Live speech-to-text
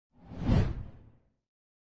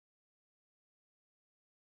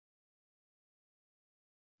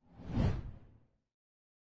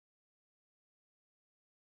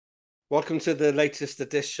Welcome to the latest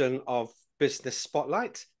edition of Business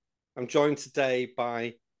Spotlight. I'm joined today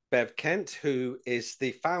by Bev Kent, who is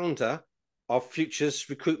the founder of Futures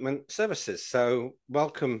Recruitment Services. So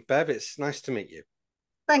welcome, Bev. It's nice to meet you.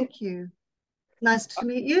 Thank you. Nice to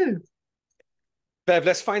meet you. Bev,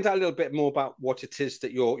 let's find out a little bit more about what it is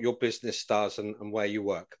that your business does and where you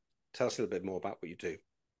work. Tell us a little bit more about what you do.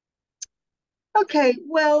 Okay,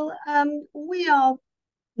 well, we are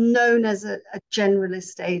known as a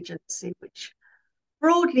generalist agency, which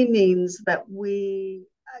broadly means that we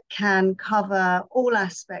can cover all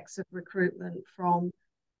aspects of recruitment from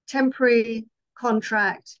temporary,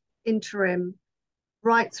 contract, interim,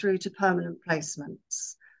 right through to permanent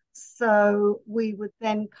placements. So we would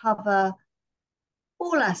then cover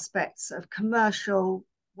all aspects of commercial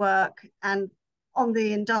work and on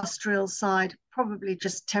the industrial side, probably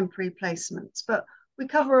just temporary placements. But we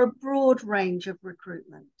cover a broad range of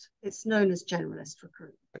recruitment. It's known as generalist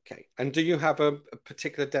recruitment. Okay. And do you have a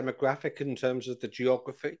particular demographic in terms of the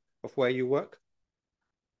geography of where you work?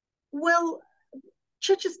 Well,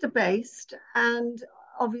 Chichester based, and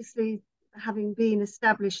obviously having been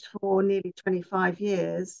established for nearly 25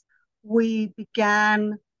 years, we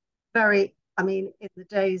began in the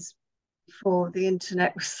days before the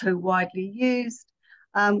internet was so widely used,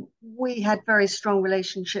 we had very strong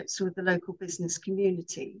relationships with the local business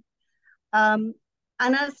community. And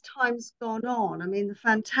as time's gone on, the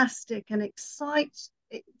fantastic and it's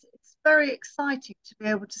very exciting to be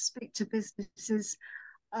able to speak to businesses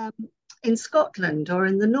um, in Scotland or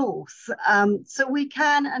in the north. So we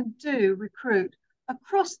can and do recruit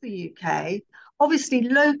across the UK, obviously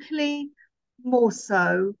locally more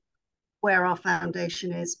so where our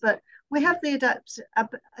foundation is, but we have the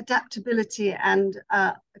adaptability and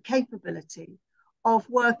capability of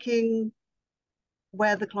working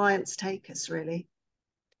where the clients take us, really.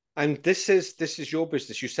 And this is your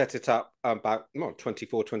business. You set it up about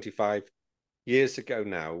 24, 25 years ago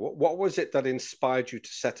now. What was it that inspired you to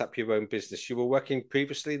set up your own business? You were working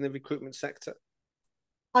previously in the recruitment sector?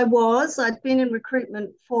 I'd been in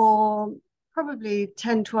recruitment for probably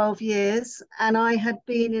 10, 12 years, and I had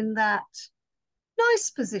been in that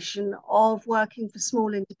nice position of working for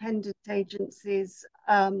small independent agencies,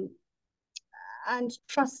 and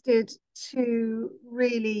trusted to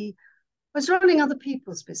really I was running other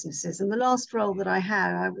people's businesses, and the last role that I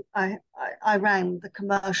had, I ran the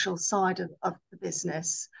commercial side of the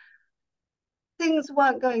business. Things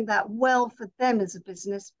weren't going that well for them as a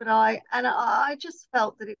business, but I just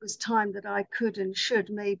felt that it was time that I could and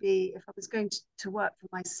should, maybe if I was going to work for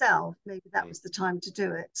myself, maybe that was the time to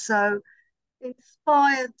do it. So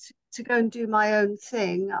inspired to go and do my own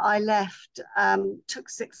thing, I left, took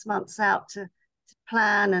 6 months out to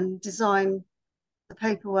plan and design the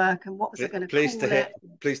paperwork and what was I going to call it.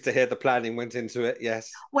 Pleased to hear the planning went into it.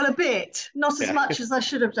 Yes. Well, a bit, not as much as I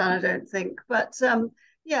should have done, I don't think. But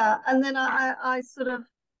yeah, and then I sort of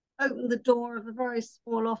opened the door of a very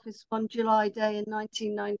small office one July day in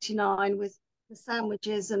 1999 with the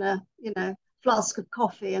sandwiches and a flask of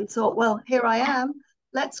coffee, and thought, well, here I am.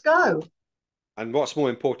 Let's go. And what's more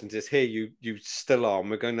important is here you still are. And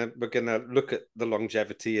we're gonna look at the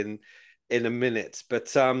longevity in a minute.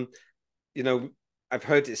 But I've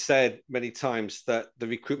heard it said many times that the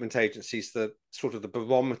recruitment agency is the sort of the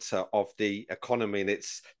barometer of the economy, and it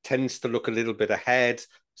tends to look a little bit ahead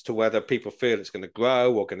as to whether people feel it's going to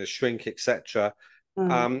grow or going to shrink, etc.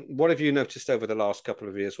 What have you noticed over the last couple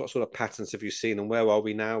of years? What sort of patterns have you seen, and where are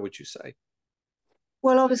we now, would you say?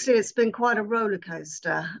 Well, obviously, it's been quite a roller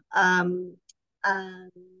coaster. And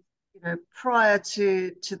prior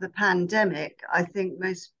to the pandemic, I think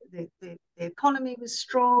the economy was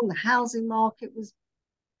strong, the housing market was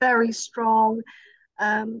very strong.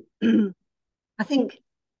 I think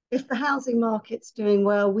if the housing market's doing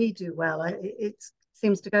well, we do well. It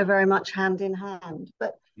seems to go very much hand in hand.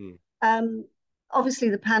 But obviously,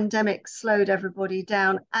 the pandemic slowed everybody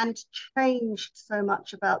down and changed so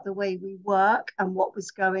much about the way we work and what was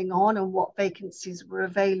going on and what vacancies were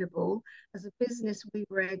available. As a business, we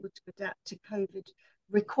were able to adapt to COVID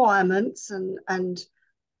requirements, and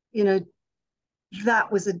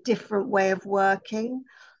that was a different way of working.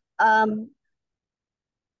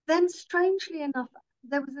 Then, strangely enough,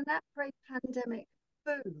 there was an outbreak pandemic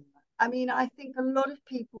boom. I think a lot of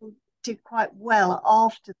people did quite well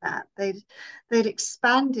after that. They'd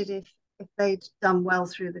expanded if they'd done well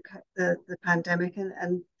through the pandemic,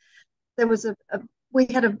 and there was we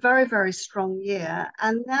had a very, very strong year.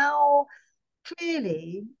 And now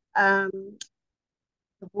clearly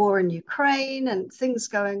the war in Ukraine and things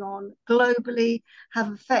going on globally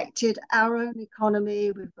have affected our own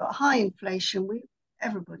economy. We've got high inflation.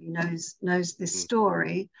 Everybody knows this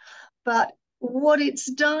story. But what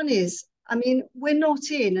it's done is, I mean, we're not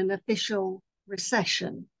in an official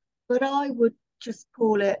recession, but I would just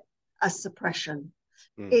call it a suppression.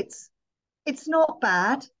 Mm. It's it's not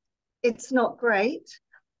bad, it's not great,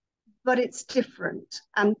 but it's different.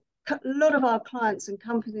 And a lot of our clients and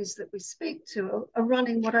companies that we speak to are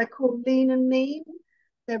running what I call lean and mean.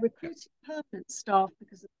 They're recruiting permanent staff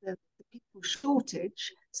because of the people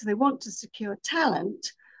shortage. So they want to secure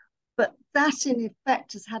talent, but that in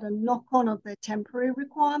effect has had a knock on of their temporary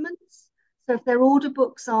requirements. So if their order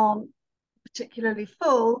books aren't particularly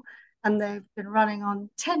full and they've been running on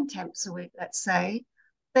 10 temps a week, let's say,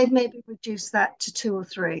 they've maybe reduced that to 2 or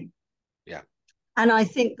 3. Yeah. And I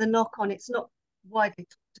think the knock on, it's not widely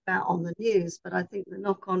talked about on the news, but I think the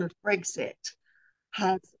knock on of Brexit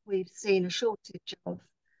has, we've seen a shortage of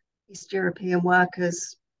East European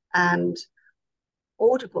workers and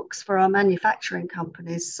order books for our manufacturing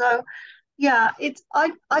companies. So yeah, it's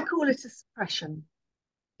I call it a suppression.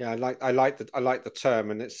 Yeah, I like the term,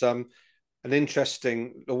 and it's an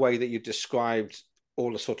interesting the way that you described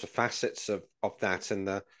all the sort of facets of that, and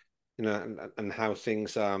the and how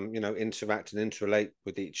things interact and interrelate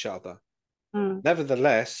with each other. Mm.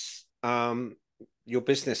 Nevertheless, your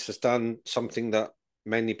business has done something that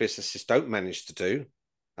many businesses don't manage to do.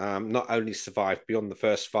 Not only survive beyond the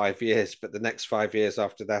first 5 years, but the next 5 years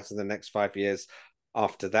after that, and the next 5 years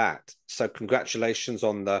after that. So, congratulations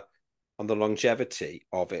on the longevity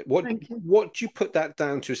of it. Thank you. What do you put that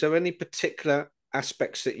down to? Is there any particular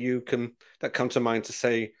aspects that come to mind to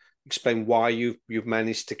say explain why you've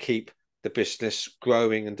managed to keep the business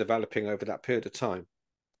growing and developing over that period of time?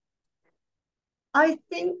 I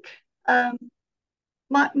think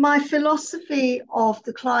my philosophy of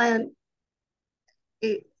the client,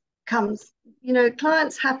 it comes,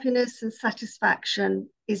 clients' happiness and satisfaction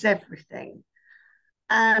is everything.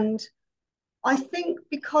 And I think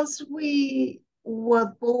because we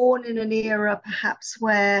were born in an era perhaps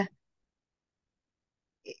where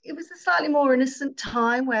it was a slightly more innocent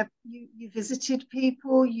time where you visited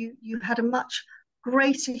people, you had a much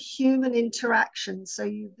greater human interaction. So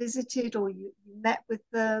you visited or you met with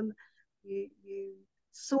them, you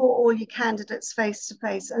saw all your candidates face to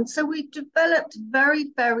face. And so we developed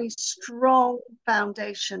very, very strong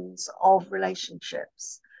foundations of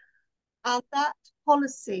relationships. And that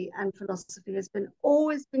policy and philosophy has been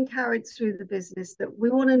always been carried through the business, that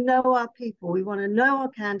we want to know our people, we want to know our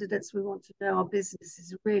candidates, we want to know our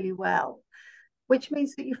businesses really well, which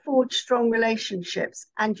means that you forge strong relationships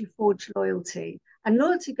and you forge loyalty. And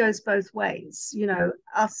loyalty goes both ways,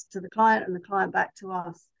 us to the client and the client back to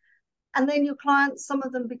us. And then your clients, some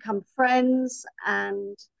of them become friends,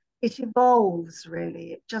 and it evolves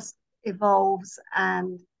really. It just evolves,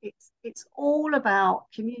 and it's all about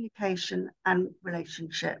communication and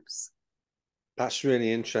relationships. That's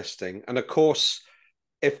really interesting. And of course,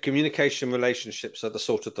 if communication relationships are the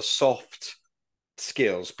sort of the soft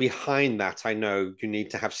skills behind that, I know you need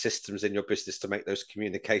to have systems in your business to make those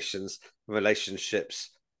communications relationships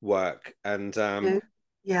work.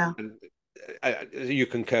 Yeah. And you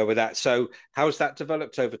concur with that. So how's that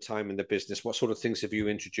developed over time in the business? What sort of things have you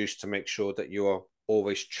introduced to make sure that you're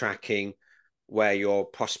always tracking where your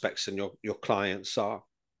prospects and your clients are?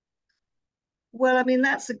 Well, I mean,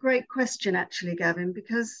 that's a great question, actually, Gavin,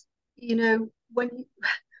 because,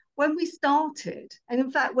 when we started, and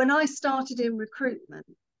in fact, when I started in recruitment,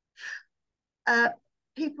 uh,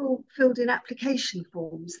 people filled in application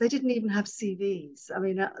forms. They didn't even have CVs. I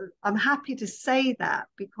mean, I'm happy to say that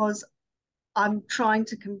because I'm trying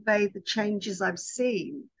to convey the changes I've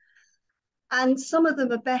seen. And some of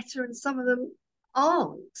them are better and some of them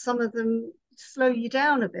aren't. Some of them slow you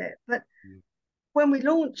down a bit. But when we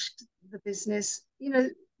launched the business, we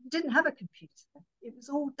didn't have a computer. It was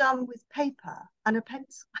all done with paper and a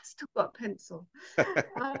pencil. I still got a pencil.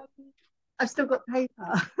 Um, I've still got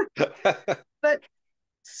paper. but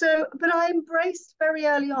but I embraced very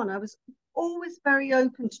early on. I was always very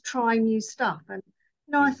open to trying new stuff. And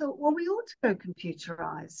I thought, well, we ought to go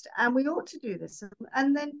computerized and we ought to do this.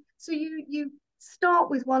 And then so you start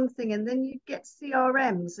with one thing and then you get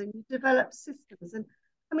CRMs and you develop systems. And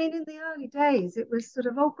I mean, in the early days, it was sort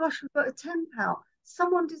of, oh gosh, we've got a temp out.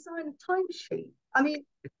 Someone design a timesheet. I mean,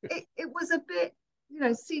 it was a bit,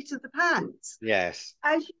 seat of the pants. Yes.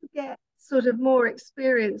 As you get sort of more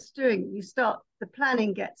experience doing, you start, the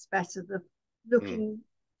planning gets better, the looking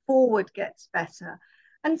forward gets better.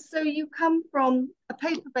 And so you come from a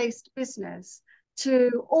paper-based business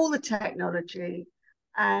to all the technology,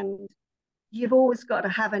 and you've always got to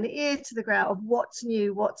have an ear to the ground of what's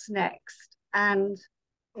new, what's next, and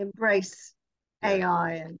embrace Yeah.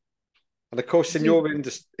 AI. And And of course, in do. your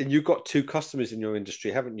industry, and you've got two customers in your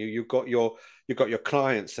industry, haven't you? You've got your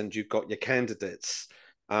clients and you've got your candidates,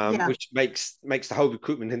 Yeah, which makes the whole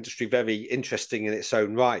recruitment industry very interesting in its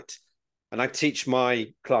own right. And I teach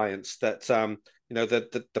my clients that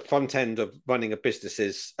the front end of running a business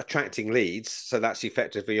is attracting leads, so that's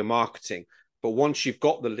effectively your marketing. But once you've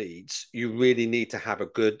got the leads, you really need to have a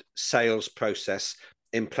good sales process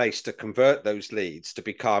in place to convert those leads to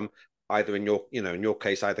become either in your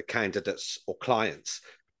case, either candidates or clients.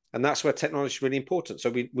 And that's where technology is really important.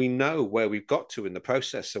 So we know where we've got to in the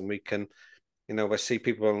process, and we can, we see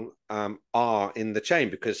people are in the chain,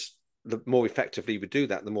 because the more effectively we do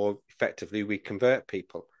that, the more effectively we convert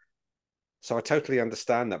people. So I totally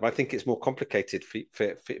understand that, but I think it's more complicated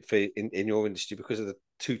for in your industry because of the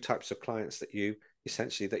two types of clients that you're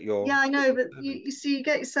yeah, I know, but serving. you see, you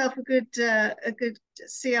get yourself a good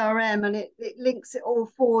CRM, and it links it all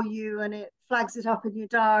for you, and it flags it up in your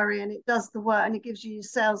diary, and it does the work, and it gives you your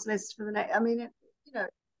sales list for the next. I mean, you know,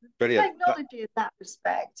 Brilliant. technology in that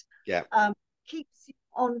respect Yeah, um, keeps you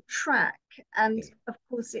on track, and yeah, of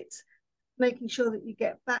course, it's making sure that you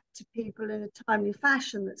get back to people in a timely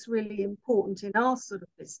fashion that's really important in our sort of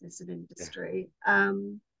business and yeah. industry.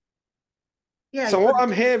 Yeah, So you've got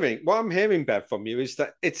to do. what I'm hearing, Bev, from you is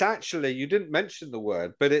that it's actually, you didn't mention the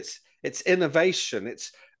word, but it's innovation.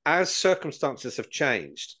 It's as circumstances have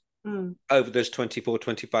changed Mm, over those 24,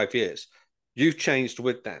 25 years, you've changed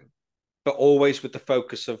with them, but always with the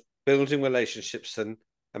focus of building relationships and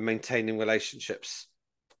maintaining relationships.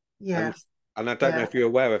 yeah, And and I don't know yeah. if you're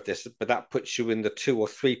aware of this, but that puts you in the 2 or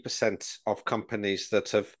 3% of companies that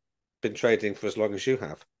have been trading for as long as you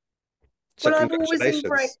have. So Well,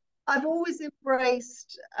 congratulations. I've always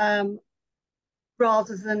embraced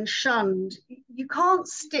rather than shunned. You can't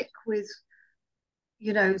stick with,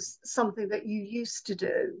 something that you used to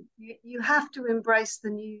do. You have to embrace the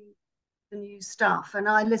new stuff. And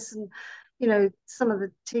I listen, some of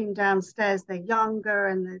the team downstairs, they're younger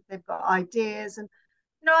and they've got ideas. And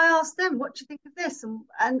I ask them, what do you think of this?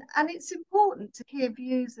 And it's important to hear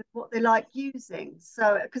views of what they like using.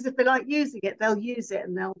 So, because if they like using it, they'll use it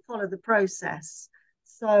and they'll follow the process.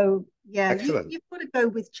 So, yeah, Excellent. you've got to go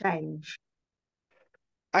with change.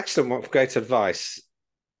 Excellent. What great advice.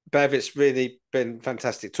 Bev, it's really been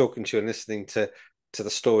fantastic talking to you and listening to the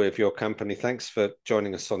story of your company. Thanks for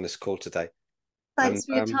joining us on this call today. And Thanks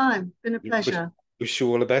for your time. Been a wish, pleasure. wish you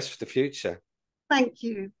all the best for the future. Thank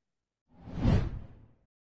you.